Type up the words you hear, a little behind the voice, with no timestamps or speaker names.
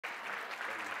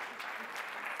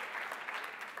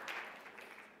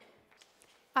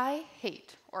I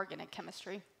hate organic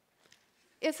chemistry.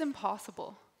 It's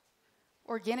impossible.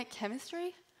 Organic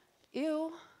chemistry?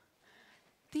 Ew.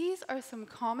 These are some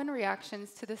common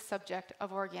reactions to the subject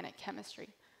of organic chemistry.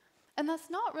 And that's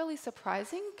not really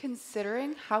surprising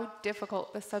considering how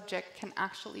difficult the subject can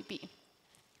actually be.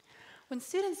 When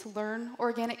students learn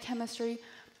organic chemistry,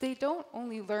 they don't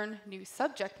only learn new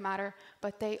subject matter,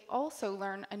 but they also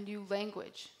learn a new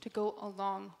language to go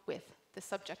along with the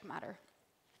subject matter.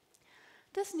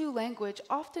 This new language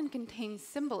often contains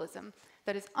symbolism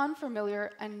that is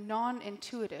unfamiliar and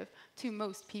non-intuitive to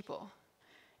most people.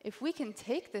 If we can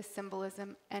take this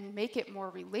symbolism and make it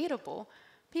more relatable,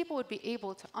 people would be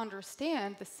able to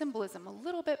understand the symbolism a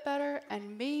little bit better,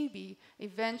 and maybe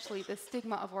eventually the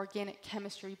stigma of organic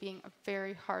chemistry being a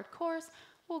very hard course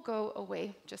will go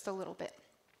away just a little bit.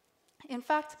 In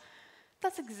fact,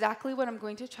 that's exactly what I'm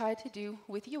going to try to do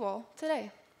with you all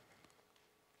today.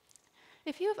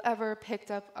 If you've ever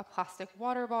picked up a plastic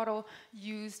water bottle,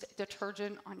 used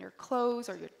detergent on your clothes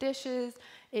or your dishes,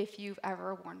 if you've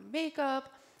ever worn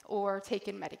makeup or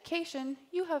taken medication,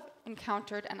 you have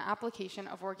encountered an application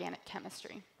of organic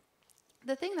chemistry.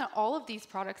 The thing that all of these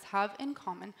products have in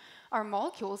common are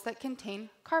molecules that contain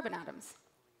carbon atoms.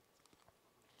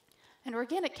 And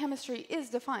organic chemistry is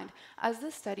defined as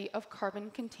the study of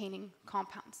carbon-containing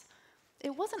compounds. It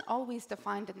wasn't always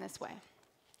defined in this way.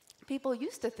 People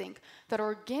used to think that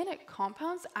organic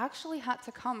compounds actually had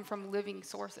to come from living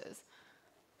sources.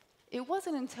 It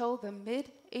wasn't until the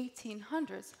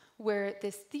mid-1800s where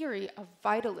this theory of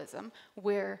vitalism,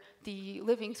 where the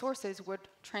living sources would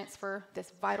transfer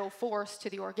this vital force to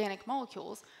the organic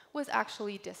molecules, was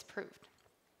actually disproved.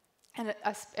 And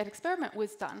an experiment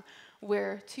was done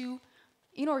where two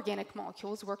inorganic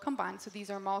molecules were combined. So these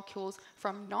are molecules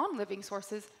from non-living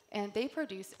sources, and they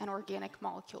produce an organic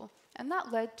molecule. And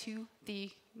that led to the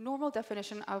normal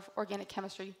definition of organic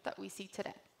chemistry that we see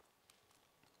today.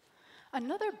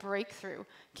 Another breakthrough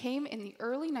came in the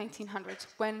early 1900s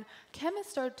when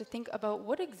chemists started to think about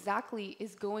what exactly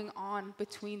is going on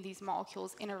between these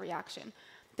molecules in a reaction.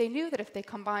 They knew that if they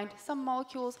combined some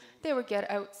molecules, they would get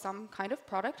out some kind of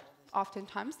product.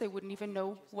 Oftentimes, they wouldn't even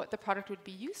know what the product would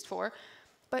be used for.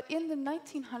 But in the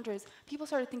 1900s, people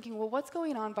started thinking, well, what's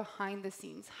going on behind the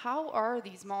scenes? How are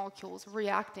these molecules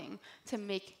reacting to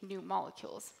make new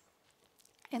molecules?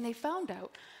 And they found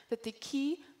out that the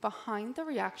key behind the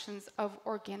reactions of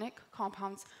organic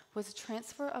compounds was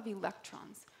transfer of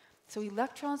electrons. So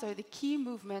electrons are the key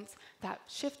movements that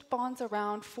shift bonds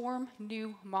around, form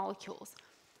new molecules.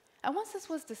 And once this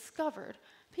was discovered,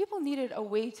 people needed a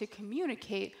way to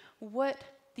communicate what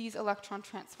these electron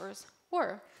transfers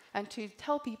were, and to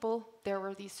tell people there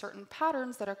were these certain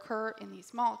patterns that occur in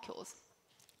these molecules.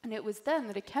 And it was then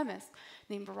that a chemist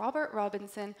named Robert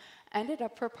Robinson ended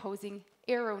up proposing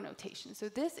arrow notation. So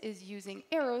this is using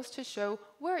arrows to show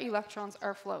where electrons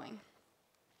are flowing.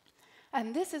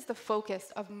 And this is the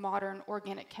focus of modern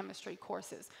organic chemistry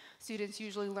courses. Students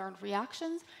usually learn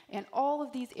reactions and all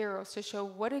of these arrows to show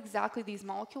what exactly these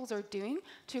molecules are doing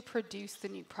to produce the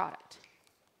new product.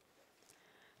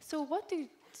 So what do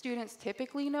students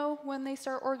typically know when they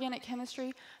start organic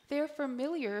chemistry? They're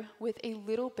familiar with a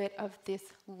little bit of this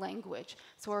language.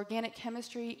 So organic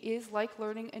chemistry is like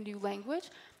learning a new language,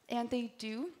 and they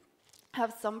do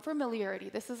have some familiarity.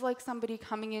 This is like somebody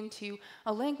coming into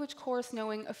a language course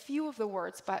knowing a few of the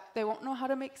words, but they won't know how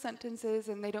to make sentences,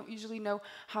 and they don't usually know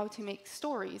how to make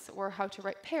stories or how to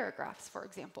write paragraphs, for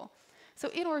example. So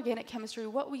in organic chemistry,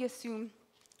 what we assume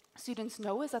students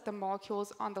know is that the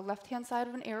molecules on the left-hand side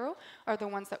of an arrow are the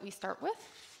ones that we start with.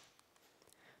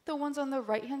 The ones on the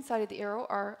right-hand side of the arrow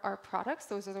are our products.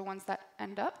 Those are the ones that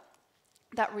end up.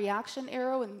 That reaction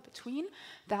arrow in between,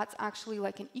 that's actually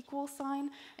like an equal sign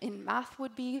in math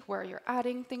would be, where you're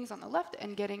adding things on the left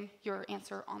and getting your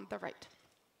answer on the right.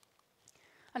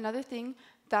 Another thing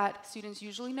that students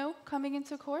usually know coming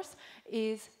into course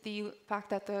is the fact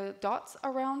that the dots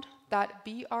around that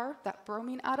Br, that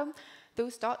bromine atom,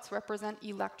 those dots represent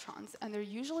electrons, and they're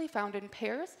usually found in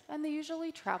pairs, and they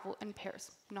usually travel in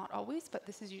pairs. Not always, but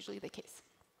this is usually the case.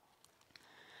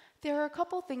 There are a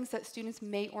couple things that students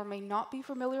may or may not be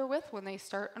familiar with when they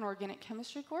start an organic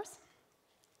chemistry course,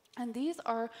 and these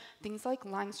are things like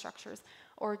line structures.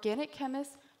 Organic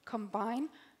chemists combine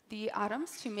the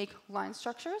atoms to make line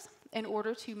structures in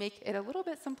order to make it a little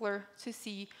bit simpler to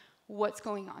see what's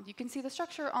going on. You can see the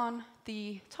structure on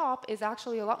the top is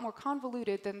actually a lot more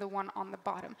convoluted than the one on the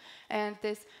bottom. And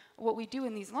this, what we do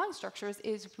in these line structures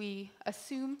is we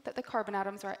assume that the carbon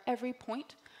atoms are at every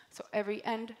point. So every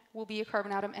end will be a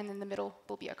carbon atom, and in the middle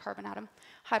will be a carbon atom.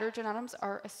 Hydrogen atoms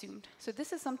are assumed. So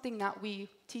this is something that we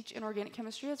teach in organic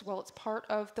chemistry as well. It's part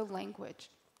of the language.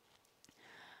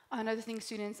 Another thing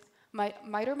students might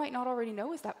or might not already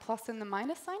know is that plus and the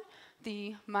minus sign.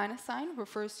 The minus sign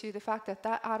refers to the fact that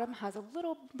that atom has a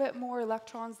little bit more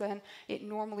electrons than it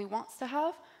normally wants to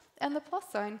have, and the plus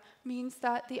sign means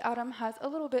that the atom has a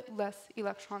little bit less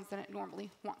electrons than it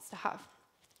normally wants to have.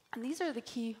 And these are the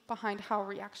key behind how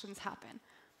reactions happen.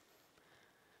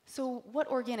 So what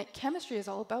organic chemistry is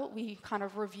all about, we kind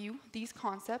of review these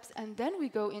concepts, and then we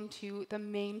go into the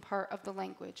main part of the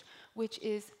language, which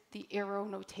is the arrow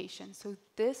notation. So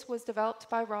this was developed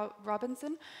by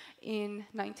Robinson in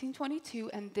 1922,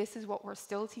 and this is what we're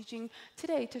still teaching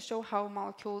today to show how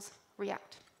molecules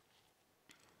react.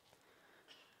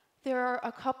 There are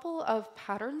a couple of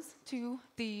patterns to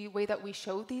the way that we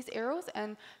show these arrows,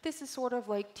 and this is sort of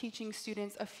like teaching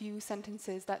students a few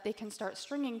sentences that they can start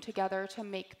stringing together to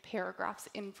make paragraphs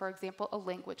in, for example, a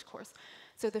language course.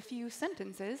 So the few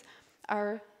sentences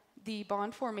are the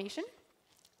bond formation.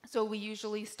 So we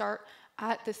usually start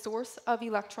at the source of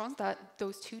electrons,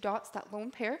 those two dots, that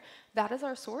lone pair. That is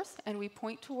our source, and we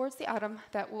point towards the atom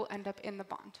that will end up in the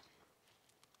bond.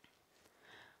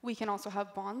 We can also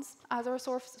have bonds as our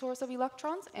source of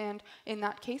electrons, and in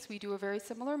that case, we do a very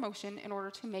similar motion in order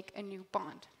to make a new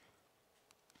bond.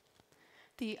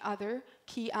 The other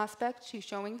key aspect to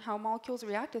showing how molecules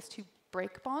react is to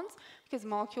break bonds, because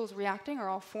molecules reacting are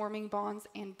all forming bonds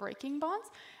and breaking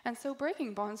bonds. And so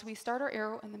breaking bonds, we start our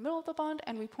arrow in the middle of the bond,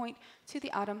 and we point to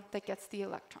the atom that gets the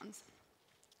electrons.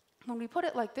 When we put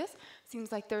it like this,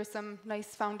 seems like there's some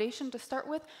nice foundation to start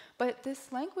with, but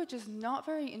this language is not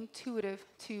very intuitive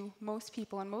to most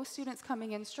people, and most students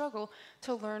coming in struggle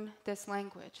to learn this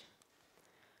language.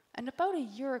 And about a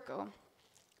year ago,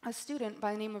 a student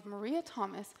by the name of Maria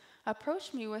Thomas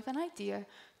approached me with an idea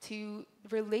to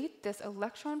relate this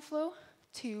electron flow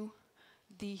to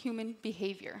the human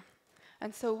behavior.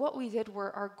 And so what we did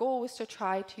our goal was to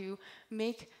try to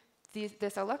make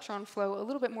this electron flow a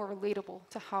little bit more relatable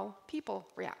to how people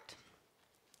react.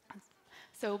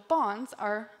 So bonds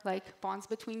are like bonds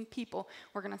between people.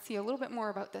 We're going to see a little bit more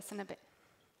about this in a bit.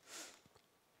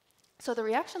 So the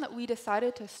reaction that we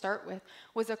decided to start with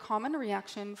was a common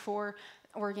reaction for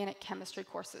organic chemistry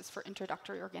courses, for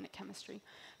introductory organic chemistry.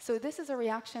 So this is a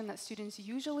reaction that students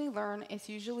usually learn. It's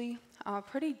usually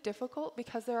pretty difficult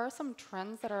because there are some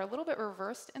trends that are a little bit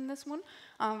reversed in this one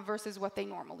versus what they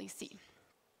normally see.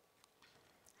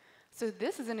 So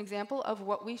this is an example of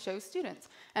what we show students,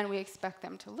 and we expect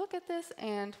them to look at this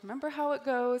and remember how it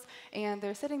goes, and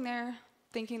they're sitting there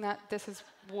thinking that this is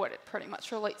what it pretty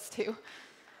much relates to.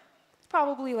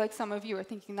 Probably like some of you are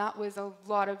thinking that was a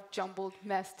lot of jumbled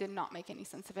mess, did not make any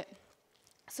sense of it.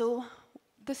 So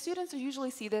the students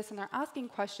usually see this and they're asking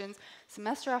questions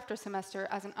semester after semester.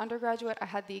 As an undergraduate, I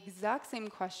had the exact same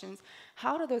questions.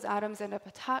 How do those atoms end up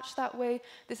attached that way?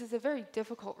 This is a very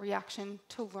difficult reaction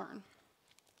to learn.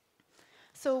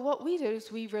 So what we did is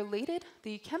we related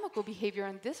the chemical behavior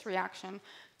in this reaction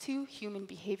to human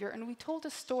behavior, and we told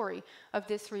a story of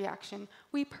this reaction.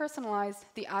 We personalized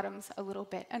the atoms a little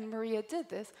bit, and Maria did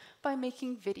this by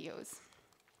making videos.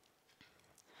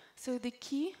 So the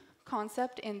key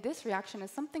concept in this reaction is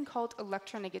something called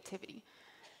electronegativity.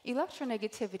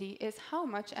 Electronegativity is how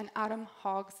much an atom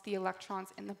hogs the electrons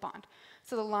in the bond.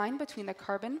 So the line between the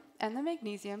carbon and the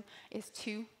magnesium is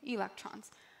 2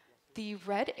 electrons. The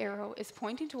red arrow is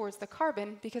pointing towards the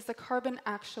carbon because the carbon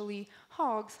actually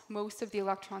hogs most of the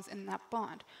electrons in that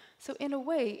bond. So in a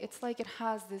way, it's like it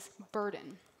has this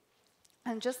burden.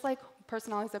 And just like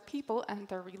personalities of people and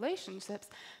their relationships,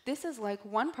 this is like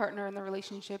one partner in the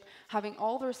relationship having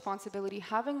all the responsibility,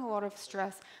 having a lot of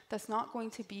stress that's not going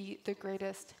to be the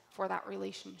greatest for that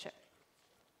relationship.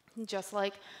 Just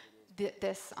like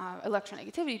this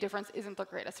electronegativity difference isn't the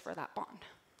greatest for that bond.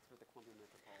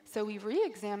 So we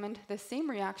re-examined the same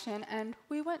reaction, and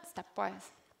we went stepwise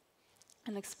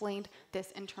and explained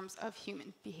this in terms of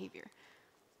human behavior.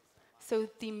 So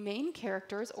the main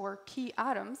characters, or key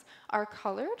atoms, are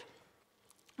colored.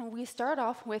 And we start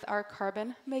off with our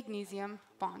carbon-magnesium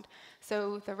bond.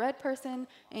 So the red person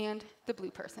and the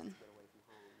blue person.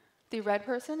 The red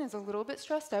person is a little bit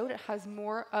stressed out. It has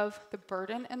more of the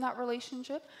burden in that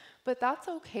relationship, but that's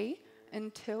okay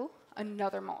until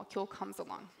another molecule comes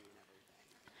along.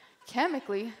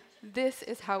 Chemically, this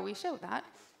is how we show that.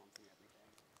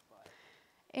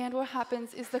 And what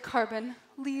happens is the carbon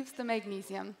leaves the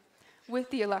magnesium with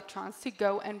the electrons to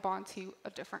go and bond to a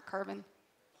different carbon.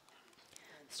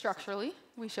 Structurally,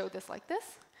 we show this like this,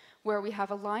 where we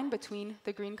have a line between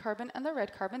the green carbon and the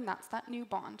red carbon. That's that new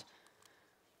bond.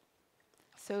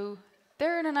 So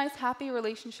they're in a nice, happy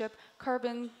relationship.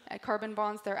 Carbon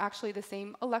bonds, they're actually the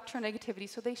same electronegativity,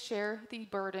 so they share the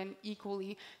burden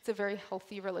equally. It's a very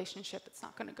healthy relationship. It's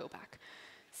not going to go back.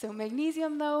 So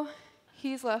magnesium, though,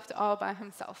 he's left all by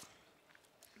himself.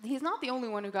 He's not the only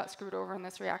one who got screwed over in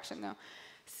this reaction, though.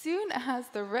 Soon as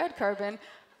the red carbon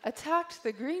attacked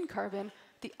the green carbon,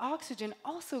 the oxygen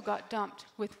also got dumped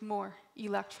with more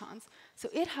electrons. So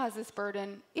it has this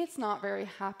burden, it's not very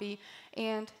happy,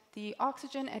 and the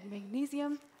oxygen and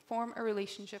magnesium form a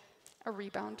relationship, a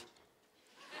rebound.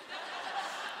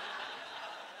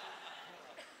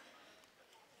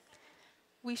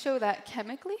 We show that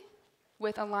chemically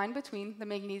with a line between the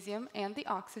magnesium and the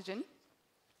oxygen.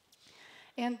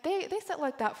 And they sit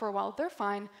like that for a while. They're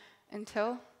fine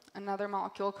until another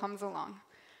molecule comes along.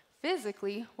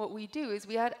 Physically, what we do is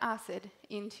we add acid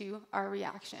into our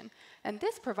reaction, and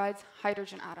this provides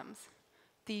hydrogen atoms.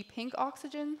 The pink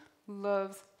oxygen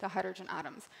loves the hydrogen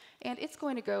atoms, and it's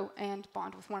going to go and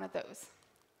bond with one of those.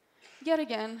 Yet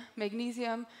again,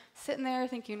 magnesium sitting there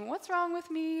thinking, what's wrong with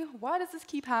me? Why does this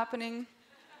keep happening?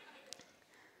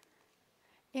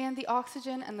 And the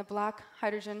oxygen and the black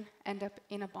hydrogen end up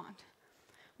in a bond.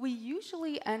 We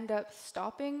usually end up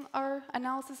stopping our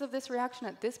analysis of this reaction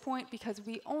at this point because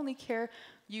we only care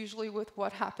usually with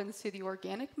what happens to the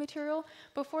organic material.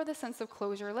 But for the sense of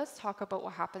closure, let's talk about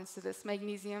what happens to this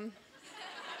magnesium.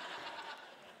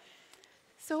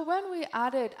 So when we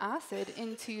added acid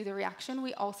into the reaction,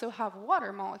 we also have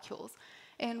water molecules.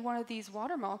 And one of these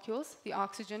water molecules, the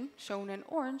oxygen, shown in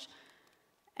orange,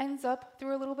 ends up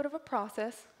through a little bit of a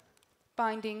process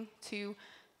binding to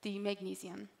the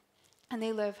magnesium. And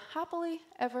they live happily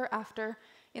ever after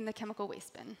in the chemical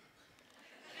waste bin.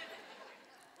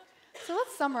 So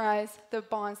let's summarize the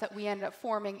bonds that we ended up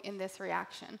forming in this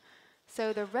reaction.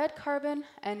 So the red carbon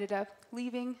ended up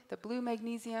leaving the blue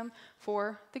magnesium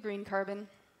for the green carbon.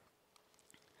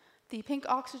 The pink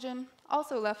oxygen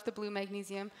also left the blue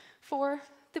magnesium for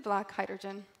the black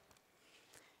hydrogen.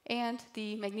 And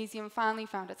the magnesium finally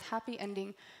found its happy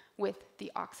ending with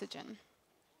the oxygen.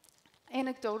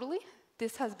 Anecdotally,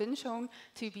 this has been shown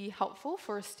to be helpful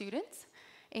for students,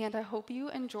 and I hope you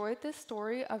enjoyed this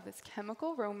story of this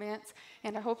chemical romance,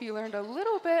 and I hope you learned a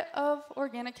little bit of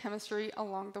organic chemistry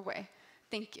along the way.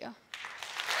 Thank you.